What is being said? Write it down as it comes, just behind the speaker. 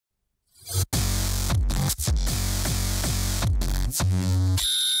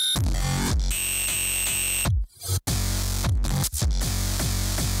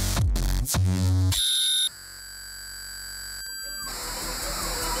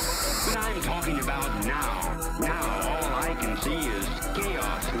talking about now. Now all I can see is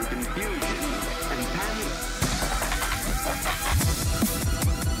chaos and confusion and panic.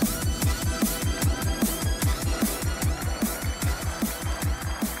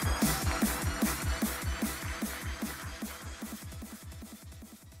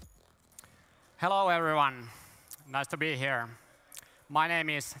 Hello everyone, nice to be here. My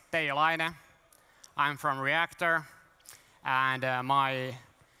name is Teijo Laine. I'm from Reactor, and my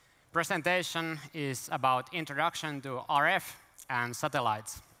presentation is about introduction to RF and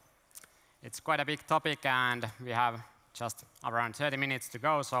satellites. It's quite a big topic, and we have just around 30 minutes to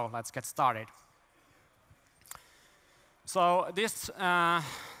go, so let's get started. So this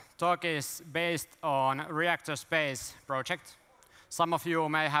talk is based on Reactor Space project. Some of you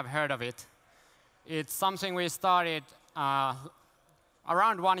may have heard of it. It's something we started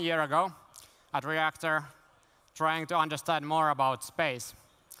around 1 year ago at Reactor, trying to understand more about space.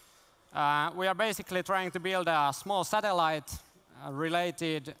 We are basically trying to build a small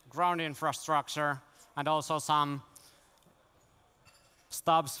satellite-related ground infrastructure and also some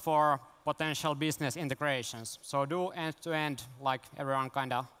stubs for potential business integrations. So do end-to-end like everyone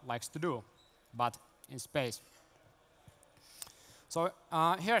kind of likes to do, but in space. So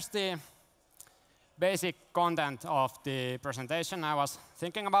here's the basic content of the presentation I was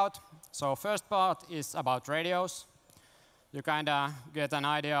thinking about. So first part is about radios. You kind of get an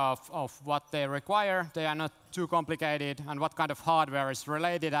idea of what they require. They are not too complicated, and what kind of hardware is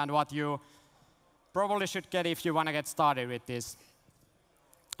related, and what you probably should get if you want to get started with this.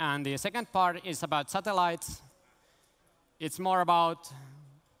 And the second part is about satellites. It's more about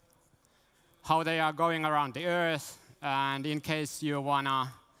how they are going around the Earth, and in case you want to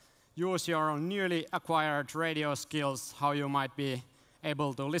use your newly acquired radio skills, how you might be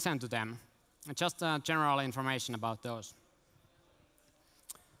able to listen to them. Just general information about those.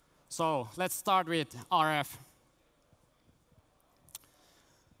 So let's start with RF.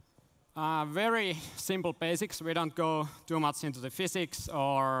 Very simple basics. We don't go too much into the physics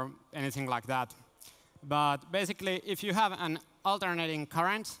or anything like that. But basically, if you have an alternating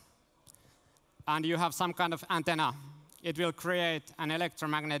current and you have some kind of antenna, it will create an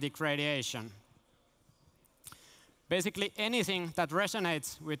electromagnetic radiation. Basically, anything that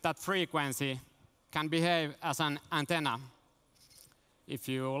resonates with that frequency can behave as an antenna, if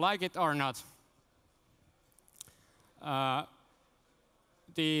you like it or not.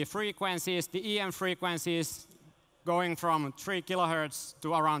 The frequencies, the EM frequencies, going from 3 kilohertz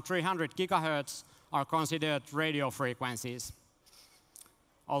to around 300 gigahertz are considered radio frequencies.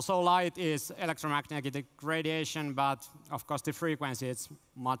 Also, light is electromagnetic radiation, but of course the frequency is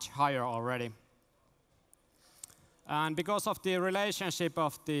much higher already. And because of the relationship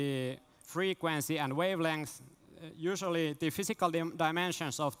of the frequency and wavelength, usually the physical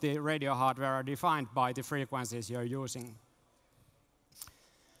dimensions of the radio hardware are defined by the frequencies you're using.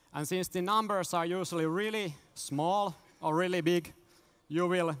 And since the numbers are usually really small or really big, you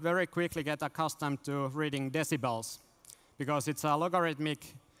will very quickly get accustomed to reading decibels. Because it's a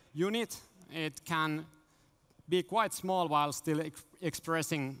logarithmic unit, it can be quite small while still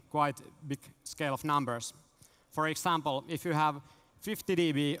expressing quite big scale of numbers. For example, if you have 50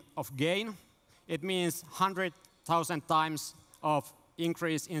 dB of gain, it means 100,000 times of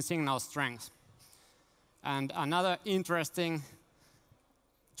increase in signal strength. And another interesting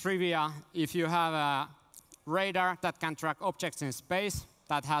trivia, if you have a radar that can track objects in space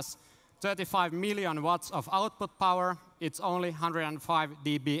that has 35 million watts of output power, it's only 105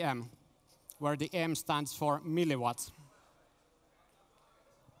 dBm, where the M stands for milliwatts.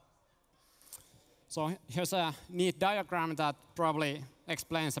 So here's a neat diagram that probably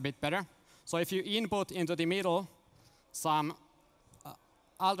explains a bit better. So if you input into the middle some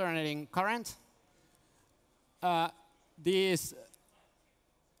alternating current, these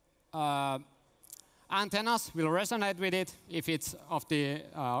antennas will resonate with it if it's of the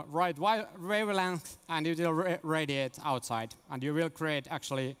right wavelength, and it will radiate outside. And you will create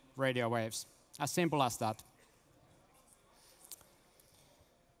actually radio waves. As simple as that.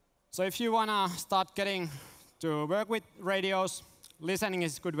 So if you want to start getting to work with radios, listening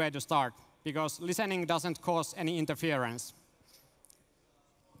is a good way to start, because listening doesn't cause any interference.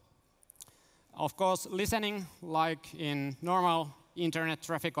 Of course, listening, like in normal internet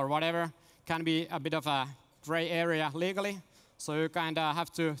traffic or whatever, can be a bit of a gray area legally. So you kind of have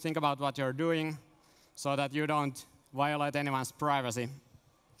to think about what you're doing so that you don't violate anyone's privacy.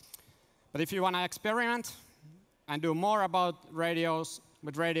 But if you want to experiment and do more about radios,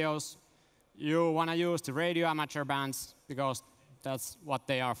 you want to use the radio amateur bands, because that's what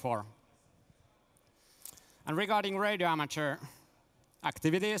they are for. And regarding radio amateur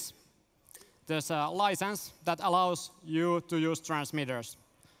activities, there's a license that allows you to use transmitters.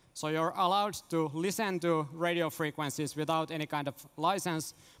 So you're allowed to listen to radio frequencies without any kind of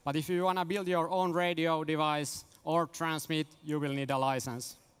license, but if you want to build your own radio device or transmit, you will need a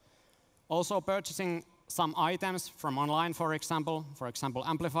license. Also, purchasing some items from online, for example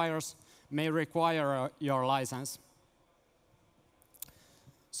amplifiers, may require your license.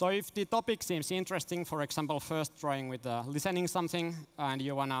 So if the topic seems interesting, for example, first trying with listening something, and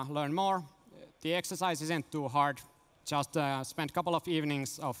you want to learn more, the exercise isn't too hard. Just spend a couple of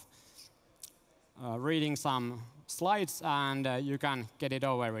evenings of reading some slides, and you can get it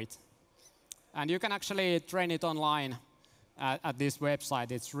over with. And you can actually train it online at this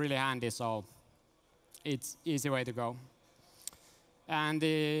website. It's really handy, so it's easy way to go. And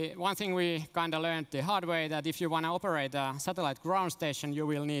the one thing we kind of learned the hard way, that if you want to operate a satellite ground station, you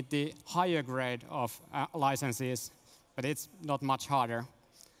will need the higher grade of licenses, but it's not much harder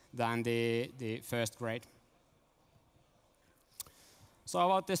than the first grade. So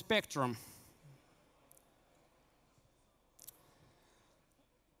about the spectrum.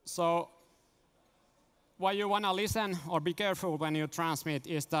 So why you want to listen or be careful when you transmit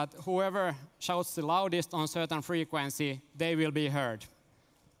is that whoever shouts the loudest on certain frequency, they will be heard.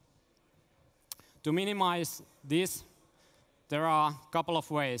 To minimize this, there are a couple of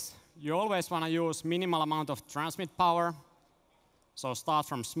ways. You always want to use minimal amount of transmit power. So start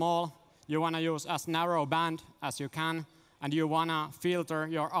from small. You want to use as narrow band as you can, and you want to filter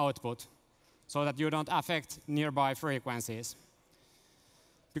your output so that you don't affect nearby frequencies.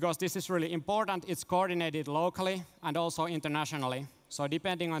 Because this is really important, it's coordinated locally and also internationally. So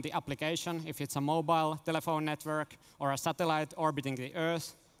depending on the application, if it's a mobile telephone network or a satellite orbiting the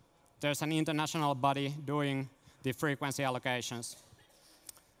Earth, there's an international body doing the frequency allocations.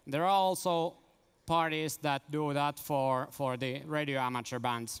 There are also parties that do that for the radio amateur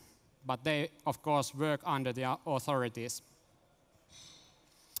bands, but they, of course, work under the authorities.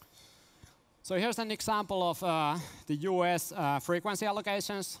 So here's an example of the US frequency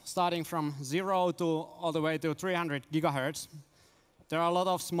allocations, starting from 0 to all the way to 300 gigahertz. There are a lot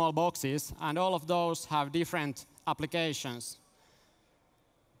of small boxes, and all of those have different applications.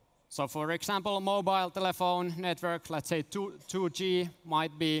 So for example, mobile telephone network, let's say 2G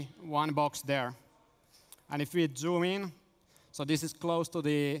might be one box there. And if we zoom in, so this is close to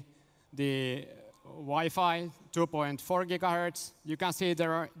the Wi-Fi 2.4 gigahertz, you can see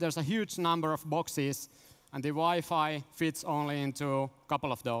there's a huge number of boxes, and the Wi-Fi fits only into a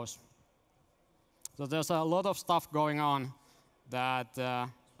couple of those. So there's a lot of stuff going on that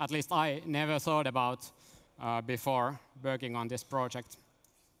at least I never thought about before working on this project.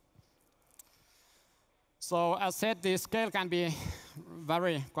 So as said, the scale can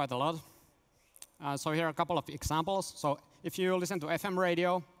vary quite a lot. So here are a couple of examples. So if you listen to FM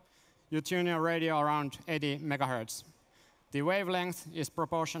radio, you tune your radio around 80 megahertz. The wavelength is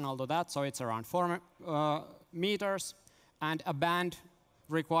proportional to that, so it's around 4 meters, and a band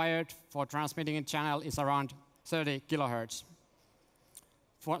required for transmitting a channel is around 30 kilohertz.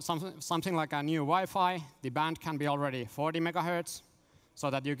 For something like a new Wi-Fi, the band can be already 40 megahertz, so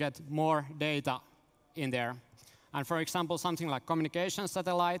that you get more data in there. And for example, something like communication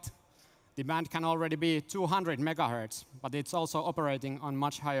satellite, the band can already be 200 megahertz, but it's also operating on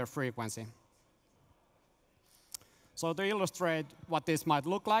much higher frequency. So to illustrate what this might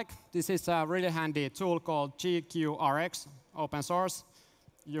look like, this is a really handy tool called GQRX, open source,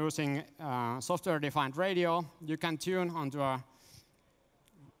 using software-defined radio. You can tune onto a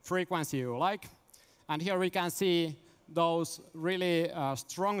frequency you like. And here we can see those really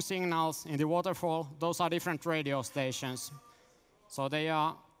strong signals in the waterfall. Those are different radio stations. So they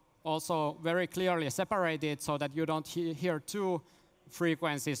are also very clearly separated so that you don't hear two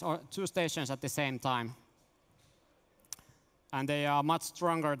frequencies or two stations at the same time. And they are much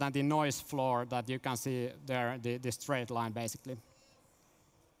stronger than the noise floor that you can see there, the straight line, basically.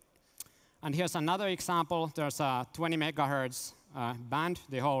 And here's another example. There's a 20 megahertz band,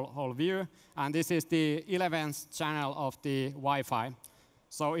 the whole view. And this is the 11th channel of the Wi-Fi.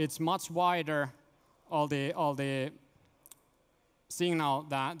 So it's much wider, all the signal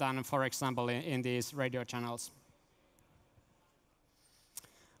than, for example, in these radio channels.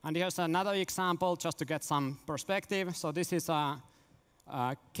 And here's another example, just to get some perspective. So this is a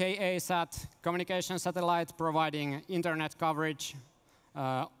KA-SAT communication satellite providing internet coverage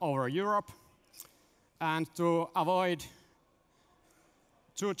over Europe. And to avoid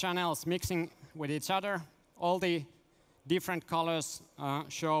two channels mixing with each other, all the different colors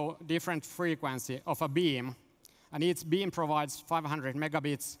show different frequency of a beam. And each beam provides 500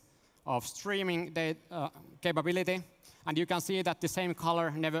 megabits of streaming capability. And you can see that the same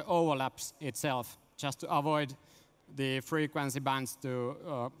color never overlaps itself, just to avoid the frequency bands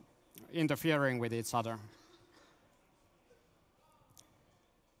to interfering with each other.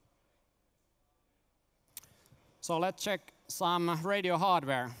 So let's check some radio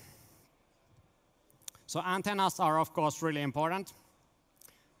hardware. So antennas are, of course, really important.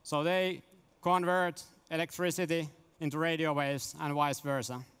 So they convert electricity into radio waves and vice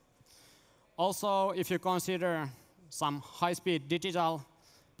versa. Also, if you consider some high-speed digital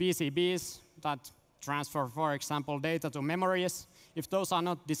PCBs that transfer, for example, data to memories, if those are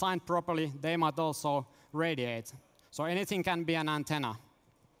not designed properly, they might also radiate. So anything can be an antenna,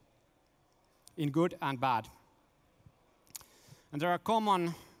 in good and bad. And there are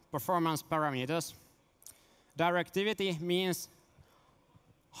common performance parameters. Directivity means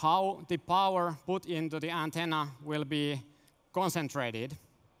how the power put into the antenna will be concentrated.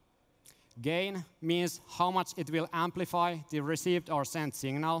 Gain means how much it will amplify the received or sent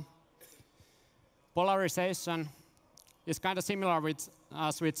signal. Polarization is kind of similar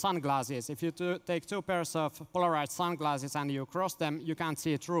as with sunglasses. If you take two pairs of polarized sunglasses and you cross them, you can't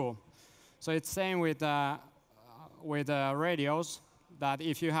see through. So it's same with radios, that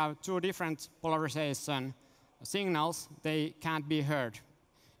if you have two different polarization signals, they can't be heard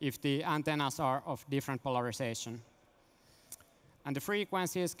if the antennas are of different polarization. And the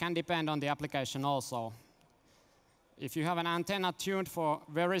frequencies can depend on the application also. If you have an antenna tuned for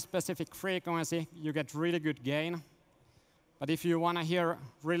very specific frequency, you get really good gain. But if you want to hear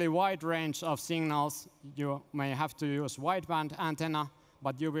really wide range of signals, you may have to use wideband antenna,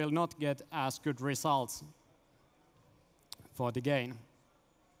 but you will not get as good results for the gain.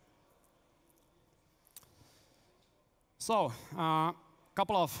 So, a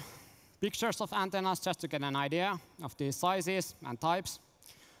couple of pictures of antennas just to get an idea of the sizes and types.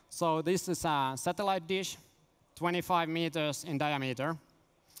 So this is a satellite dish, 25 meters in diameter.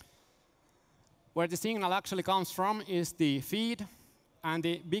 Where the signal actually comes from is the feed, and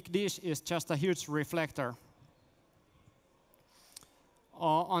the big dish is just a huge reflector.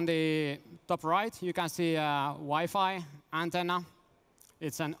 On the top right, you can see a Wi-Fi antenna.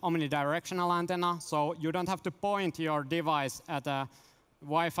 It's an omnidirectional antenna, so you don't have to point your device at a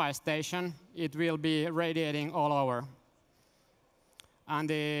Wi-Fi station. It will be radiating all over. And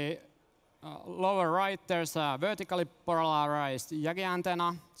the lower right, there's a vertically polarized Yagi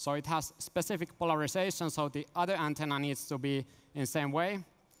antenna, so it has specific polarization, so the other antenna needs to be in the same way.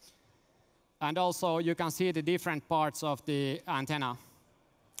 And also, you can see the different parts of the antenna.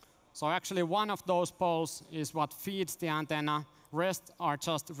 So actually, one of those poles is what feeds the antenna. Rest are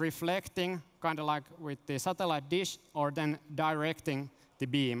just reflecting, kind of like with the satellite dish, or then directing the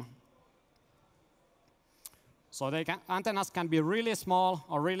beam. So antennas can be really small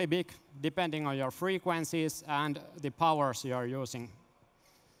or really big, depending on your frequencies and the powers you are using.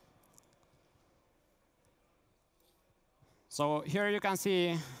 So here you can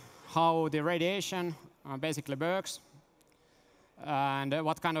see how the radiation basically works and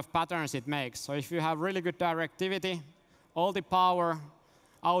what kind of patterns it makes. So if you have really good directivity, all the power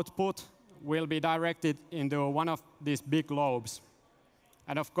output will be directed into one of these big lobes.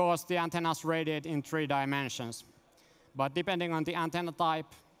 And of course, the antennas radiate in 3 dimensions. But depending on the antenna type,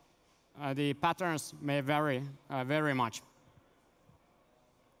 the patterns may vary very much.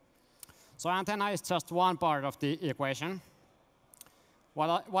 So antenna is just one part of the equation.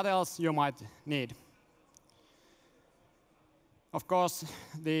 What else you might need? Of course,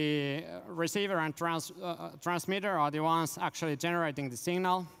 the receiver and transmitter are the ones actually generating the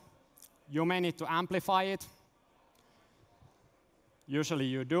signal. You may need to amplify it. Usually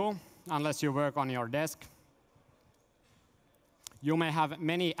you do, unless you work on your desk. You may have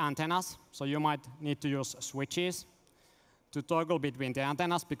many antennas, so you might need to use switches to toggle between the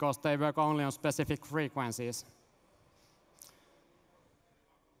antennas because they work only on specific frequencies.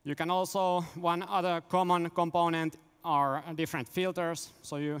 You can also, one other common component are different filters.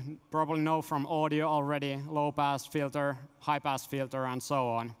 So you probably know from audio already, low-pass filter, high-pass filter, and so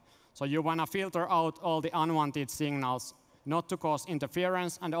on. So you want to filter out all the unwanted signals, not to cause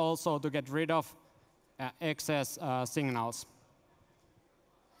interference, and also to get rid of excess signals.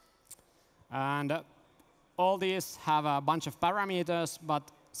 And all these have a bunch of parameters,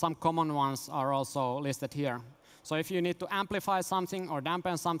 but some common ones are also listed here. So if you need to amplify something or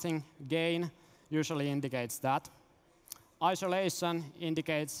dampen something, gain usually indicates that. Isolation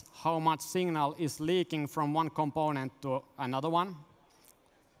indicates how much signal is leaking from one component to another one.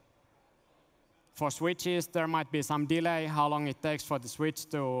 For switches, there might be some delay, how long it takes for the switch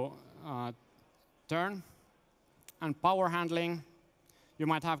to turn. And power handling, you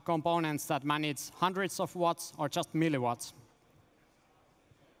might have components that manage hundreds of watts or just milliwatts.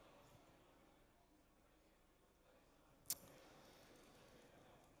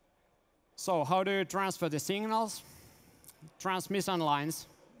 So how do you transfer the signals? Transmission lines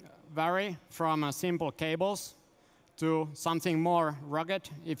vary from simple cables to something more rugged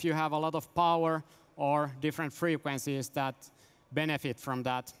if you have a lot of power or different frequencies that benefit from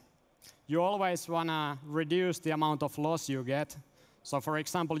that. You always want to reduce the amount of loss you get. So for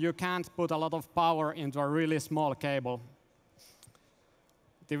example, you can't put a lot of power into a really small cable.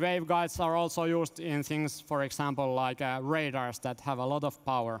 The waveguides are also used in things, for example, like radars that have a lot of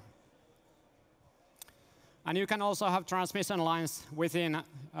power. And you can also have transmission lines within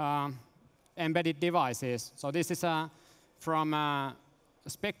embedded devices. So this is from a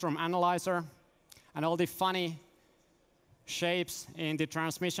spectrum analyzer. And all the funny shapes in the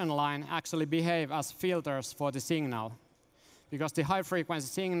transmission line actually behave as filters for the signal. Because the high-frequency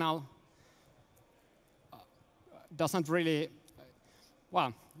signal doesn't really,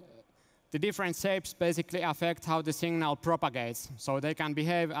 well, the different shapes basically affect how the signal propagates. So they can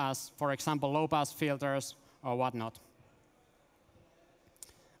behave as, for example, low-pass filters or whatnot.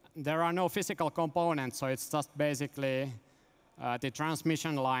 There are no physical components, so it's just basically the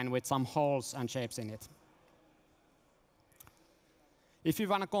transmission line with some holes and shapes in it. If you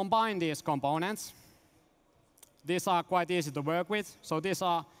want to combine these components, these are quite easy to work with. So these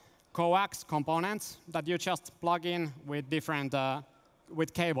are coax components that you just plug in with different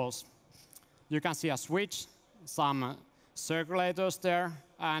with cables. You can see a switch, some circulators there,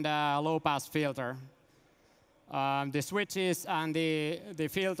 and a low-pass filter. The switches and the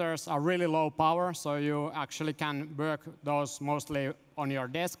filters are really low power, so you actually can work those mostly on your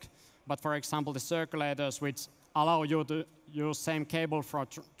desk. But for example, the circulators, which allow you to use same cable for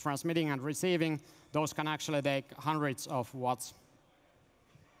transmitting and receiving, those can actually take hundreds of watts.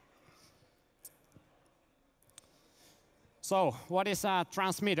 So what is a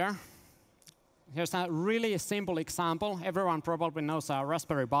transmitter? Here's a really simple example. Everyone probably knows a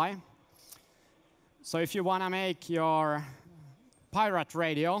Raspberry Pi. So if you want to make your pirate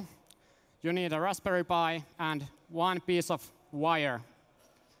radio, you need a Raspberry Pi and one piece of wire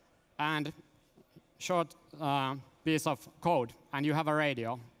and short piece of code, and you have a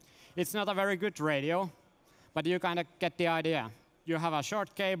radio. It's not a very good radio, but you kind of get the idea. You have a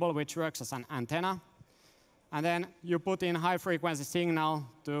short cable which works as an antenna, and then you put in high-frequency signal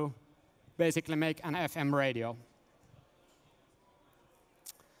to basically make an FM radio.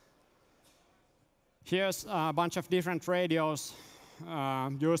 Here's a bunch of different radios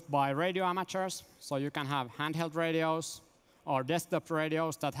used by radio amateurs. So you can have handheld radios or desktop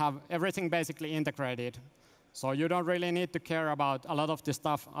radios that have everything basically integrated. So you don't really need to care about a lot of the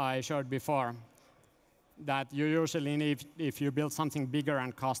stuff I showed before that you usually need if you build something bigger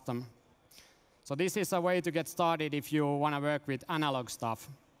and custom. So this is a way to get started if you want to work with analog stuff.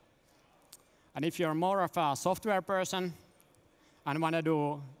 And if you're more of a software person and want to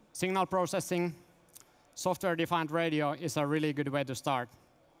do signal processing, software-defined radio is a really good way to start.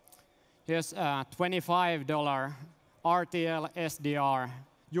 Here's a $25 RTL SDR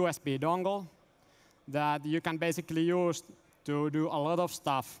USB dongle that you can basically use to do a lot of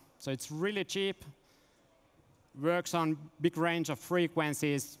stuff. So it's really cheap, works on big range of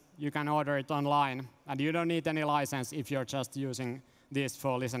frequencies. You can order it online, and you don't need any license if you're just using this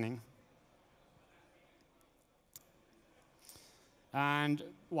for listening. And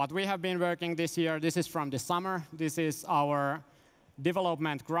what we have been working this year, this is from the summer. This is our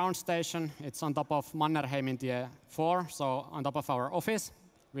development ground station. It's on top of Mannerheimintie 4, so on top of our office.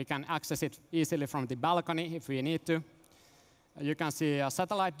 We can access it easily from the balcony if we need to. You can see a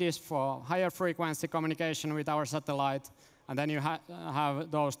satellite dish for higher frequency communication with our satellite. And then you have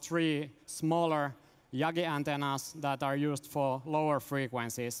those 3 smaller Yagi antennas that are used for lower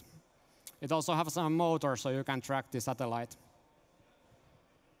frequencies. It also has a motor, so you can track the satellite.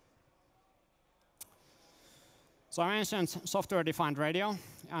 So I mentioned software-defined radio,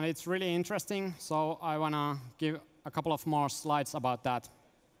 and it's really interesting. So I want to give a couple of more slides about that.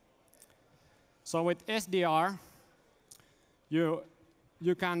 So with SDR,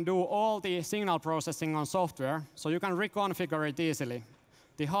 you can do all the signal processing on software, so you can reconfigure it easily.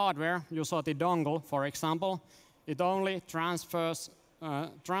 The hardware, you saw the dongle, for example, it only translates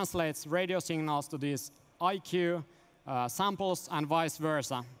radio signals to these IQ samples and vice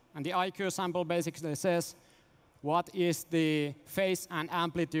versa. And the IQ sample basically says what is the phase and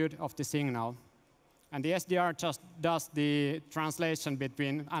amplitude of the signal. And the SDR just does the translation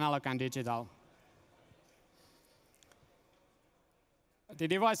between analog and digital. The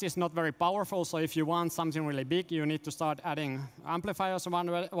device is not very powerful, so if you want something really big, you need to start adding amplifiers or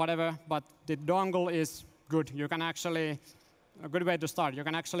whatever, but the dongle is good. You can actually, a good way to start, you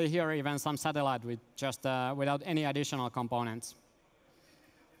can actually hear even some satellite with just without any additional components.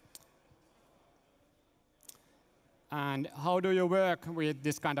 And how do you work with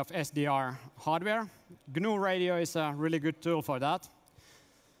this kind of SDR hardware? GNU Radio is a really good tool for that.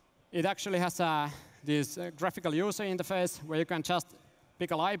 It actually has this graphical user interface where you can just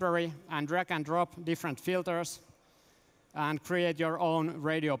pick a library and drag and drop different filters and create your own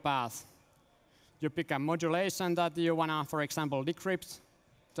radio path. You pick a modulation that you want to, for example, decrypt.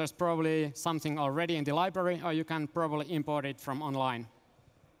 There's probably something already in the library, or you can probably import it from online.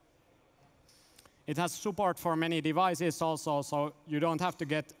 It has support for many devices also, so you don't have to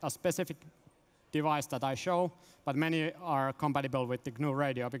get a specific device that I show, but many are compatible with the GNU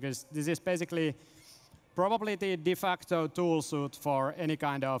Radio, because this is basically probably the de facto tool suite for any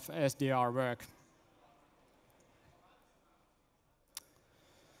kind of SDR work.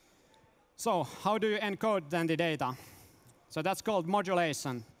 So how do you encode then the data? So that's called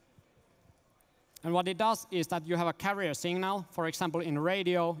modulation. And what it does is that you have a carrier signal. For example, in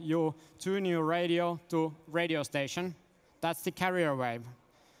radio, you tune your radio to radio station. That's the carrier wave.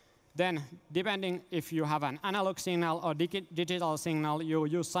 Then, depending if you have an analog signal or digital signal, you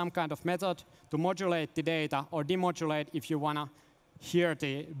use some kind of method to modulate the data or demodulate if you want to hear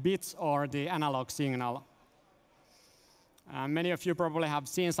the bits or the analog signal. Many of you probably have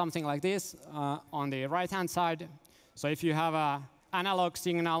seen something like this on the right-hand side. So if you have an analog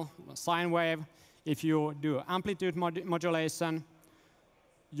signal, sine wave, if you do amplitude modulation,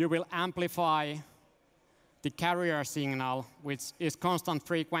 you will amplify the carrier signal, which is constant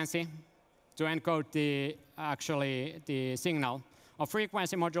frequency, to encode the signal. Or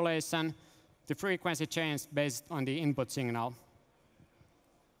frequency modulation, the frequency change based on the input signal.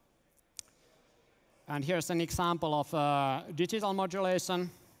 And here's an example of digital modulation.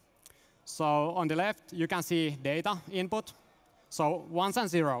 So on the left, you can see data input, so ones and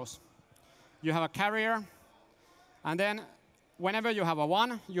zeros. You have a carrier, and then whenever you have a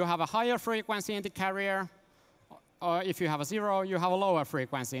 1, you have a higher frequency in the carrier, or if you have a 0, you have a lower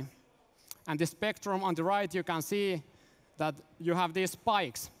frequency. And the spectrum on the right, you can see that you have these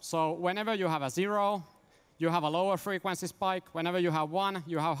spikes. So whenever you have a 0, you have a lower frequency spike. Whenever you have 1,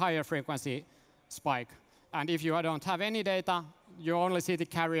 you have higher frequency spike. And if you don't have any data, you only see the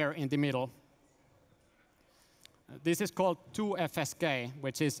carrier in the middle. This is called 2FSK,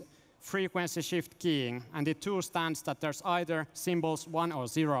 which is frequency shift keying. And the 2 stands that there's either symbols 1 or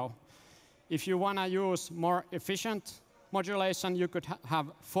 0. If you want to use more efficient modulation, you could have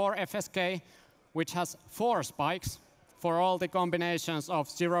 4FSK, which has 4 spikes for all the combinations of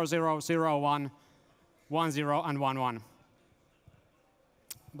 0, 0, 0, 1, 1, 0, and 1, 1.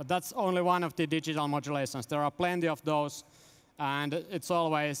 But that's only one of the digital modulations. There are plenty of those, and it's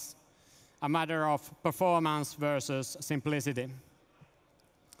always a matter of performance versus simplicity.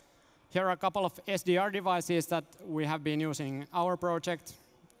 Here are a couple of SDR devices that we have been using in our project.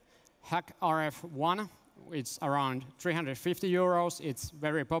 Hack RF1, it's around 350 euros. It's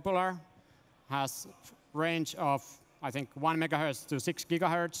very popular, has range of, I think, 1 megahertz to 6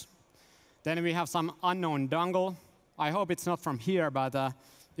 gigahertz. Then we have some unknown dongle. I hope it's not from here, but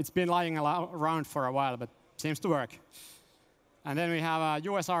it's been lying around for a while, but seems to work. And then we have a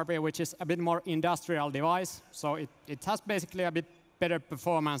USRP, which is a bit more industrial device. So it has basically a bit better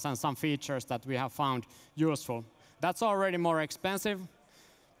performance and some features that we have found useful. That's already more expensive.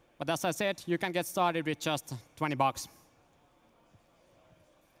 But as I said, you can get started with just 20 bucks.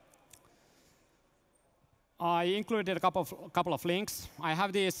 I included a couple of links. I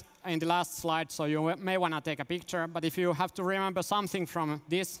have these in the last slide, so you may want to take a picture. But if you have to remember something from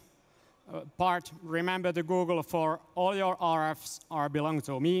this part, remember to Google for all your RFs are belong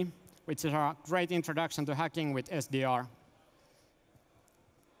to me, which is a great introduction to hacking with SDR.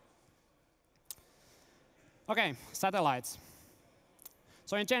 OK, satellites.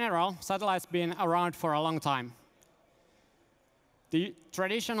 So in general, satellites have been around for a long time. The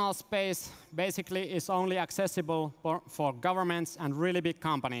traditional space basically is only accessible for governments and really big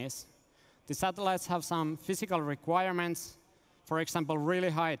companies. The satellites have some physical requirements, for example, really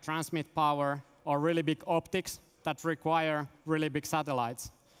high transmit power or really big optics that require really big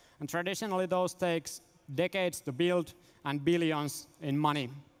satellites. And traditionally, those take decades to build and billions in money.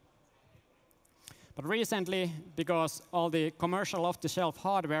 But recently, because all the commercial off-the-shelf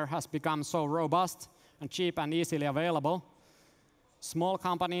hardware has become so robust and cheap and easily available, small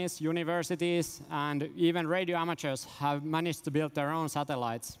companies, universities, and even radio amateurs have managed to build their own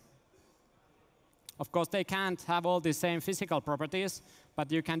satellites. Of course, they can't have all the same physical properties,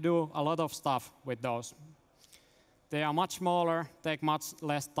 but you can do a lot of stuff with those. They are much smaller, take much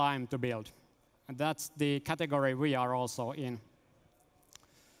less time to build. And that's the category we are also in.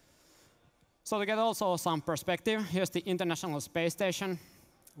 So to get also some perspective, here's the International Space Station,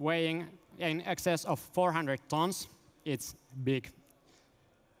 weighing in excess of 400 tons. It's big.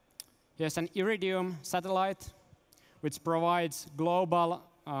 Here's an Iridium satellite, which provides global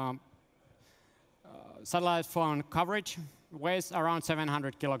satellite phone coverage, weighs around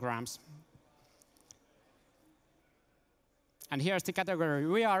 700 kilograms. And here's the category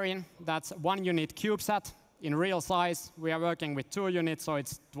we are in. That's 1 unit CubeSat in real size. We are working with 2 units, so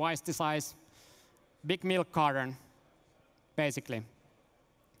it's twice the size. Big milk carton, basically.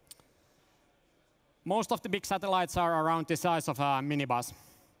 Most of the big satellites are around the size of a minibus.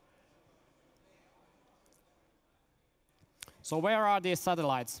 So where are these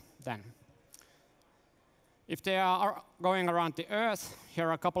satellites then? If they are going around the Earth, here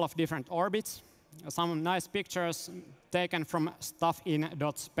are a couple of different orbits. Some nice pictures taken from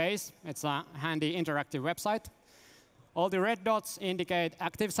stuffin.space. It's a handy interactive website. All the red dots indicate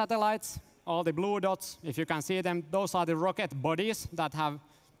active satellites. All the blue dots, if you can see them, those are the rocket bodies that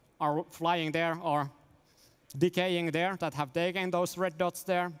are flying there or decaying there, that have taken those red dots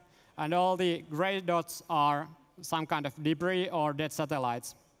there. And all the gray dots are some kind of debris or dead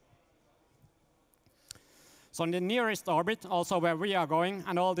satellites. So in the nearest orbit, also where we are going,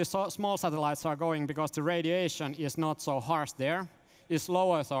 and all the small satellites are going because the radiation is not so harsh there, is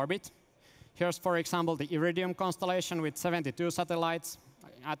low Earth orbit. Here's, for example, the Iridium constellation with 72 satellites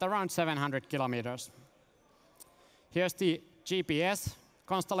at around 700 kilometers. Here's the GPS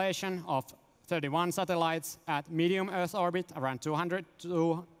constellation of 31 satellites at medium Earth orbit, around 200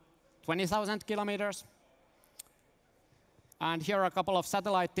 to 20,000 kilometers. And here are a couple of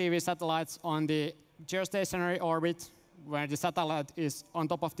satellite TV satellites on the geostationary orbit, where the satellite is on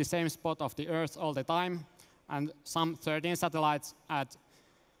top of the same spot of the Earth all the time, and some 13 satellites at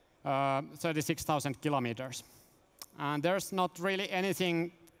 36,000 kilometers. And there's not really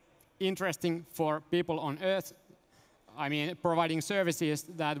anything interesting for people on Earth, I mean, providing services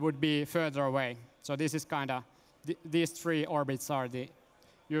that would be further away. So this is kind of, these 3 orbits are the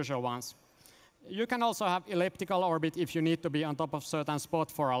usual ones. You can also have elliptical orbit if you need to be on top of certain spot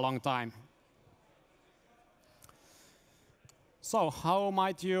for a long time. So how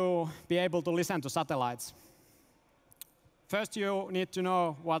might you be able to listen to satellites? First, you need to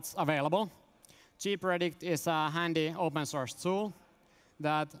know what's available. gPredict is a handy open source tool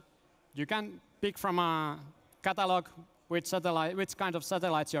that you can pick from a catalog which kind of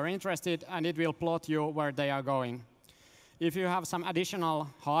satellites you're interested, and it will plot you where they are going. If you have some additional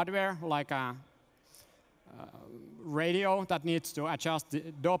hardware, like a radio that needs to adjust the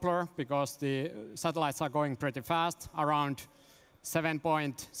Doppler because the satellites are going pretty fast, around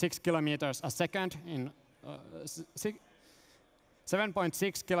 7.6 kilometers a second in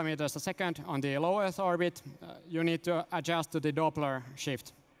 7.6 kilometers a second on the low Earth orbit, you need to adjust to the Doppler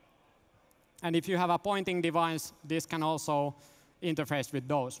shift. And if you have a pointing device, this can also interface with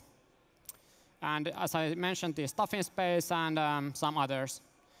those. And as I mentioned, the stuff in space and some others.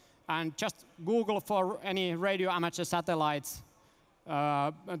 And just Google for any radio amateur satellites.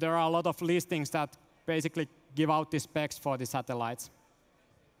 There are a lot of listings that basically give out the specs for the satellites.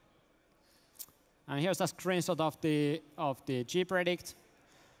 And here's a screenshot of the gPredict.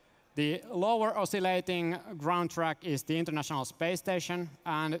 The lower oscillating ground track is the International Space Station,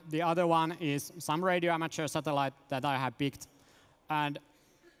 and the other one is some radio amateur satellite that I have picked. And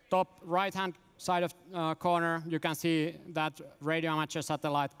top right-hand side of corner, you can see that radio amateur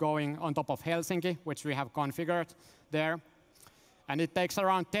satellite going on top of Helsinki, which we have configured there. And it takes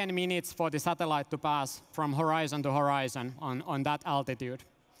around 10 minutes for the satellite to pass from horizon to horizon on that altitude.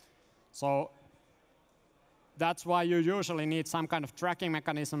 So that's why you usually need some kind of tracking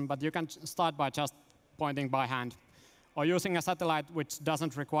mechanism, but you can start by just pointing by hand, or using a satellite which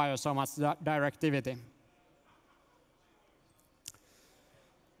doesn't require so much directivity.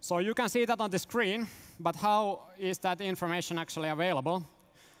 So you can see that on the screen, but how is that information actually available?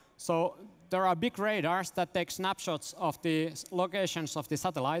 So there are big radars that take snapshots of the locations of the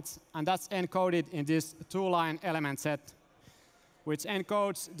satellites, and that's encoded in this 2-line element set, which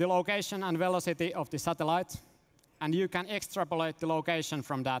encodes the location and velocity of the satellite, and you can extrapolate the location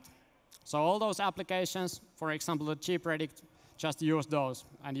from that. So all those applications, for example, the gPredict, just use those.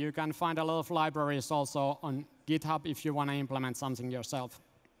 And you can find a lot of libraries also on GitHub if you want to implement something yourself.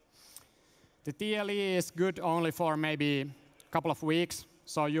 The TLE is good only for maybe a couple of weeks,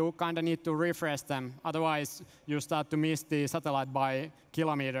 so you kind of need to refresh them. Otherwise, you start to miss the satellite by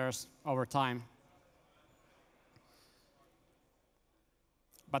kilometers over time.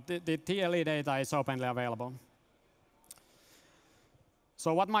 But the TLE data is openly available.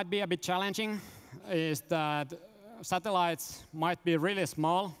 So what might be a bit challenging is that satellites might be really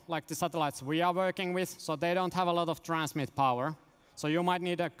small, like the satellites we are working with, so they don't have a lot of transmit power. So you might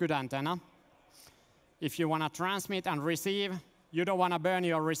need a good antenna. If you want to transmit and receive, you don't want to burn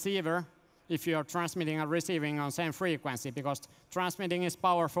your receiver if you're transmitting and receiving on same frequency, because transmitting is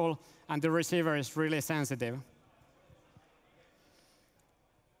powerful and the receiver is really sensitive.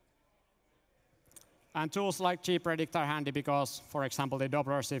 And tools like G-Predict are handy because, for example, the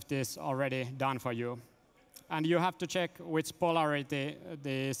Doppler shift is already done for you. And you have to check which polarity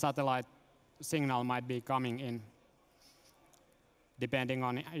the satellite signal might be coming in, depending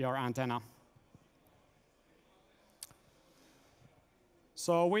on your antenna.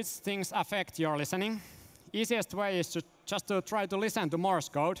 So which things affect your listening? Easiest way is just to try to listen to Morse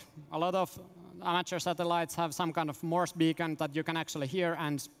code. A lot of amateur satellites have some kind of Morse beacon that you can actually hear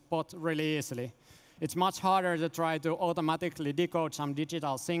and spot really easily. It's much harder to try to automatically decode some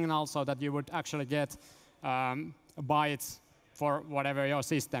digital signal so that you would actually get bytes for whatever your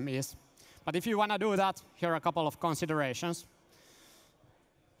system is. But if you want to do that, here are a couple of considerations.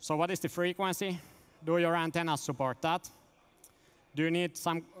 So what is the frequency? Do your antennas support that? Do you need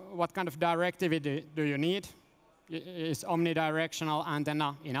what kind of directivity do you need? Is omnidirectional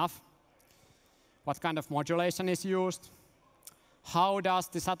antenna enough? What kind of modulation is used? How does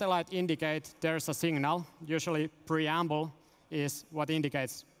the satellite indicate there's a signal? Usually preamble is what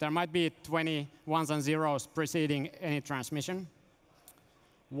indicates. There might be 20 ones and zeros preceding any transmission.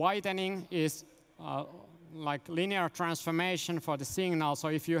 Whitening is like linear transformation for the signal. So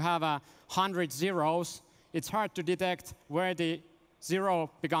if you have 100 zeros, it's hard to detect where the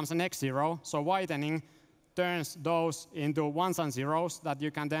zero becomes the next zero. So whitening turns those into ones and zeros that you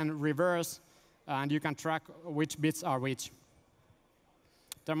can then reverse, and you can track which bits are which.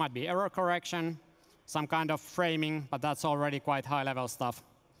 There might be error correction, some kind of framing, but that's already quite high-level stuff.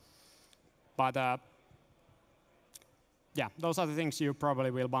 But yeah, those are the things you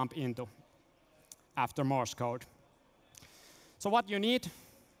probably will bump into after Morse code. So what you need,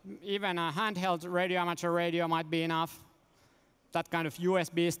 even a handheld radio amateur radio might be enough. That kind of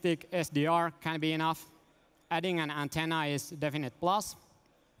USB stick SDR can be enough. Adding an antenna is a definite plus.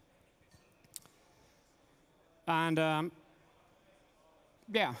 And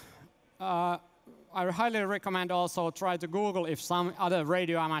yeah, I highly recommend also try to Google if some other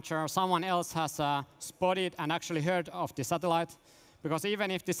radio amateur or someone else has spotted and actually heard of the satellite. Because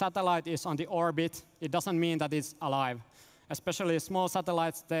even if the satellite is on the orbit, it doesn't mean that it's alive. Especially small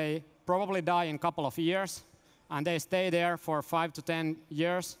satellites, they probably die in a couple of years, and they stay there for 5 to 10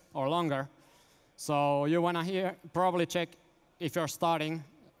 years or longer. So you want to probably check if you're starting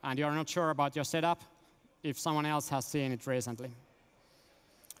and you're not sure about your setup, if someone else has seen it recently.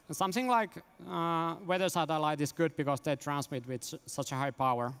 And something like weather satellite is good because they transmit with such a high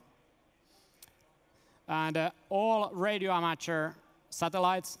power. And all radio amateur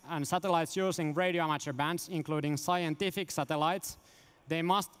satellites and satellites using radio amateur bands, including scientific satellites, they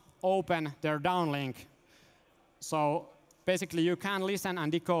must open their downlink. So basically, you can listen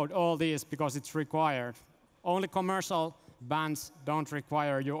and decode all these because it's required. Only commercial bands don't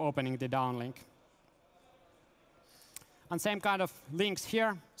require you opening the downlink. And same kind of links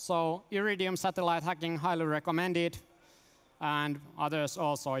here. So Iridium satellite hacking, highly recommended. And others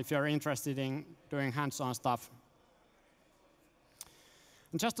also, if you're interested in doing hands-on stuff.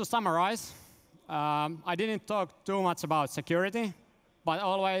 And just to summarize, I didn't talk too much about security, but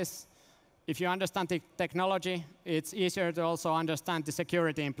always, if you understand the technology, it's easier to also understand the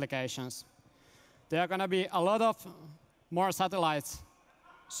security implications. There are going to be a lot of more satellites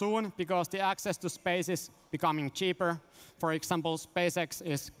soon because the access to space is becoming cheaper. For example, SpaceX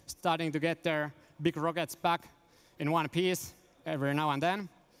is starting to get their big rockets back in one piece every now and then.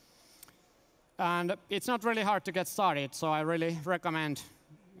 And it's not really hard to get started, so I really recommend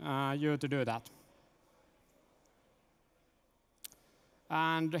you to do that.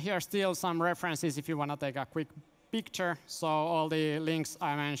 And here are still some references if you want to take a quick picture. So all the links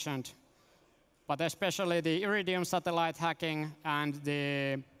I mentioned, but especially the Iridium satellite hacking and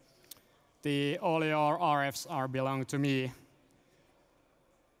the all your RFs are belong to me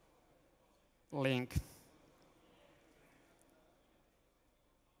link.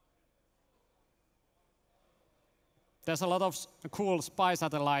 There's a lot of cool spy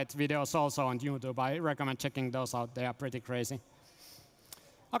satellite videos also on YouTube. I recommend checking those out. They are pretty crazy.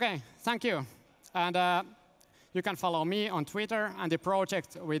 OK, thank you. And you can follow me on Twitter and the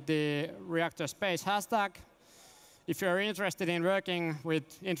project with the Reactor Space hashtag. If you're interested in working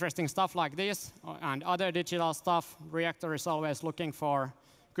with interesting stuff like this and other digital stuff, Reactor is always looking for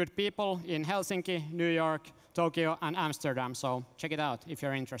good people in Helsinki, New York, Tokyo, and Amsterdam. So check it out if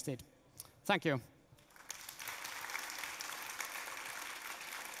you're interested. Thank you.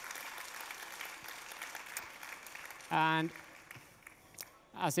 And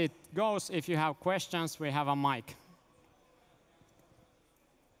as it goes, if you have questions, we have a mic.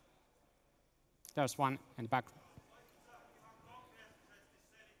 There's one in the back.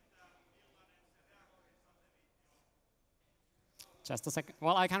 Just a second.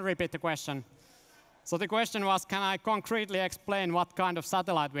 Well, I can repeat the question. So the question was, can I concretely explain what kind of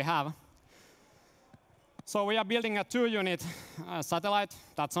satellite we have? So we are building a 2-unit satellite.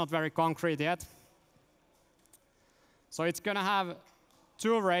 That's not very concrete yet. So it's going to have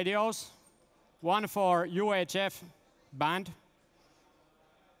 2 radios, one for UHF band,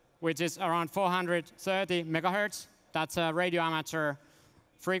 which is around 430 megahertz. That's a radio amateur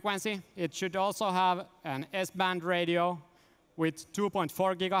frequency. It should also have an S-band radio with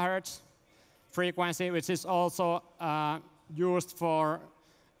 2.4 gigahertz frequency, which is also used for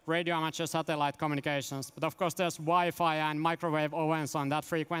radio amateur satellite communications. But of course, there's Wi-Fi and microwave ovens on that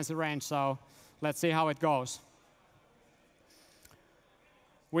frequency range, so let's see how it goes.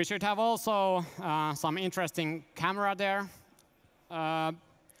 We should have also some interesting camera there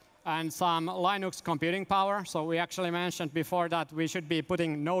and some Linux computing power. So we actually mentioned before that we should be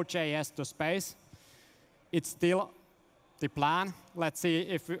putting Node.js to space. It's still the plan. Let's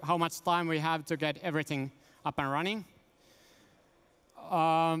see how much time we have to get everything up and running.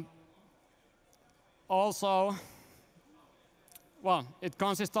 Also, well, it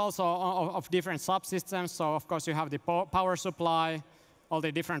consists also of different subsystems. So of course you have the power supply, all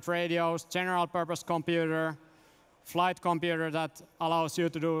the different radios, general purpose computer, flight computer that allows you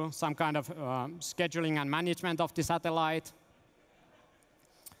to do some kind of scheduling and management of the satellite,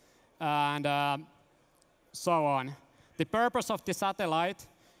 and so on. The purpose of the satellite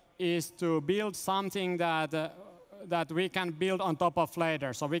is to build something that we can build on top of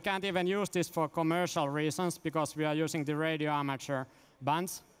later. So we can't even use this for commercial reasons because we are using the radio amateur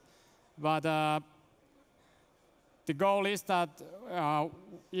bands. But the goal is that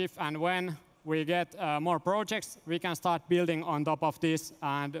if and when we get more projects, we can start building on top of this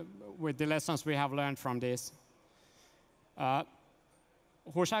and with the lessons we have learned from this.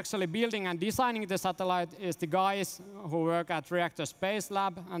 Who's actually building and designing the satellite is the guys who work at Reactor Space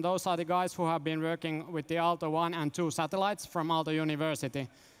Lab, and those are the guys who have been working with the Aalto 1 and 2 satellites from Aalto University.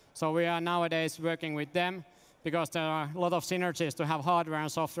 So we are nowadays working with them because there are a lot of synergies to have hardware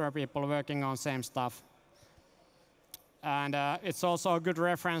and software people working on same stuff. And it's also a good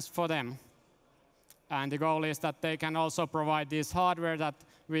reference for them. And the goal is that they can also provide this hardware that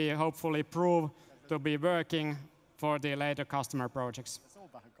we hopefully prove to be working for the later customer projects.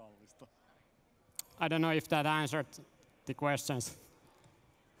 I don't know if that answered the questions.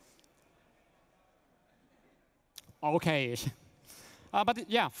 Okay. But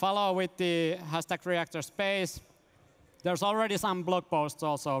yeah, follow with the hashtag Reactor Space. There's already some blog posts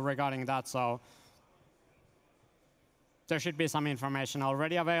also regarding that, so there should be some information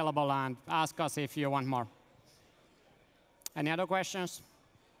already available, and ask us if you want more. Any other questions?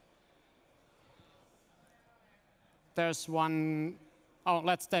 There's one. Oh,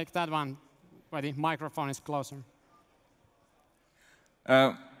 let's take that one where the microphone is closer.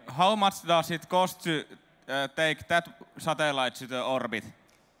 How much does it cost to take that satellite to the orbit?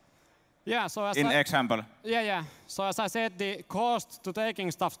 Yeah, so as example. Yeah. So as I said, the cost to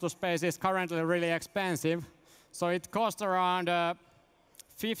taking stuff to space is currently really expensive. So it costs around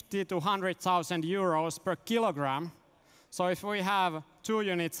 50 to 100,000 euros per kilogram. So if we have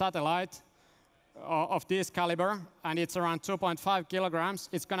 2-unit satellite of this caliber, and it's around 2.5 kilograms,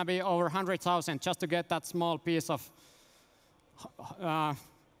 it's going to be over 100,000 just to get that small piece of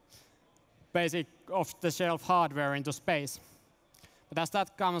basic off-the-shelf hardware into space. But as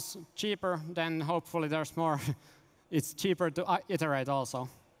that comes cheaper, then hopefully there's more. It's cheaper to iterate also.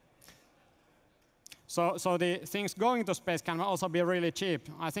 So the things going to space can also be really cheap.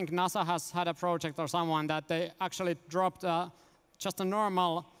 I think NASA has had a project or someone that they actually dropped just a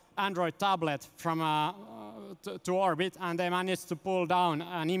normal Android tablet from to orbit, and they managed to pull down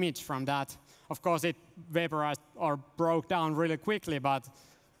an image from that. Of course, it vaporized or broke down really quickly, but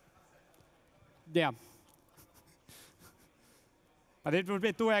yeah. But it would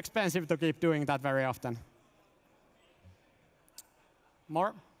be too expensive to keep doing that very often.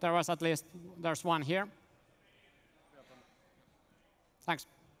 More? There was at least, there's one here. Thanks.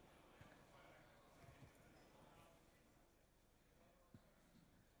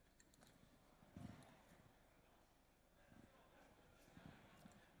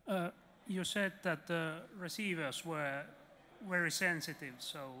 You said that the receivers were very sensitive.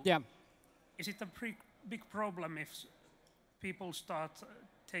 So Yeah. is it a big problem if people start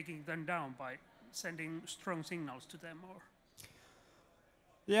taking them down by sending strong signals to them? Or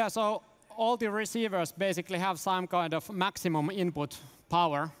Yeah, so all the receivers basically have some kind of maximum input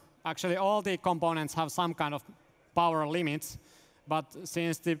power. Actually, all the components have some kind of power limits, but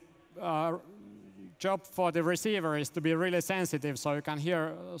since the job for the receiver is to be really sensitive, so you can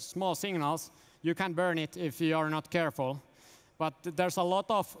hear small signals, you can burn it if you are not careful. But there's a lot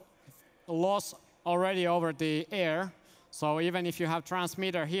of loss already over the air, so even if you have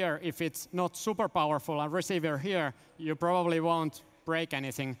transmitter here, if it's not super powerful and receiver here, you probably won't break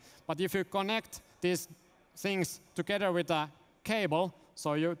anything. But if you connect these things together with a cable,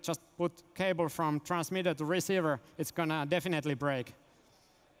 so you just put cable from transmitter to receiver, it's gonna definitely break.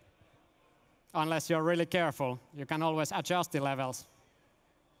 Unless you're really careful. You can always adjust the levels.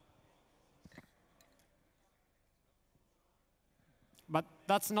 But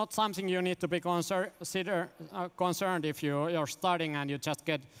that's not something you need to be concerned if you're starting and you just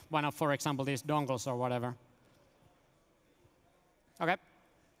get one of, for example, these dongles or whatever. Okay.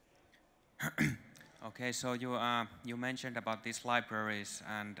 Okay, so you mentioned about these libraries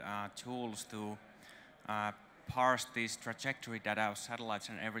and tools to parse this trajectory data of satellites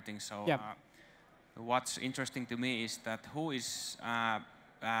and everything. So yep. What's interesting to me is that who is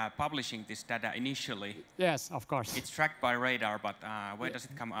publishing this data initially? Yes, of course. It's tracked by radar, but where does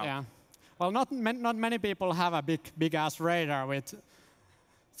it come out? Yeah. Well, not many people have a big-ass radar with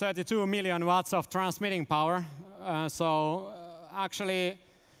 32 million watts of transmitting power. Actually,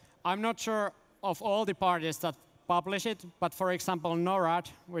 I'm not sure of all the parties that publish it, but for example, NORAD,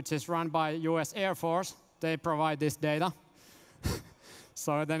 which is run by US Air Force, they provide this data.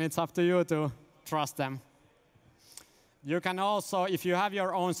 So then it's up to you to trust them. You can also, if you have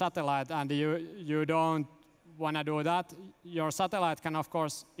your own satellite and you don't want to do that, your satellite can, of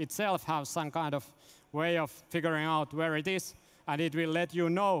course, itself have some kind of way of figuring out where it is, and it will let you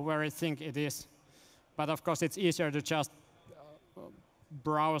know where it thinks it is. But of course, it's easier to just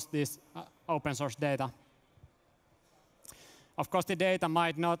browse this open source data. Of course, the data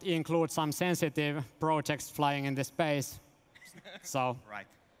might not include some sensitive projects flying in the space. So. Right.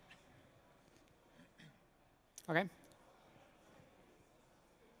 Okay.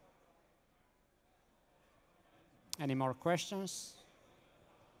 Any more questions?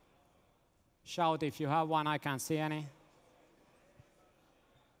 Shout if you have one. I can't see any.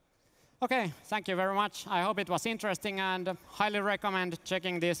 Okay, thank you very much. I hope it was interesting and highly recommend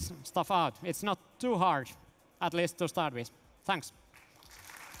checking this stuff out. It's not too hard, at least to start with. Thanks.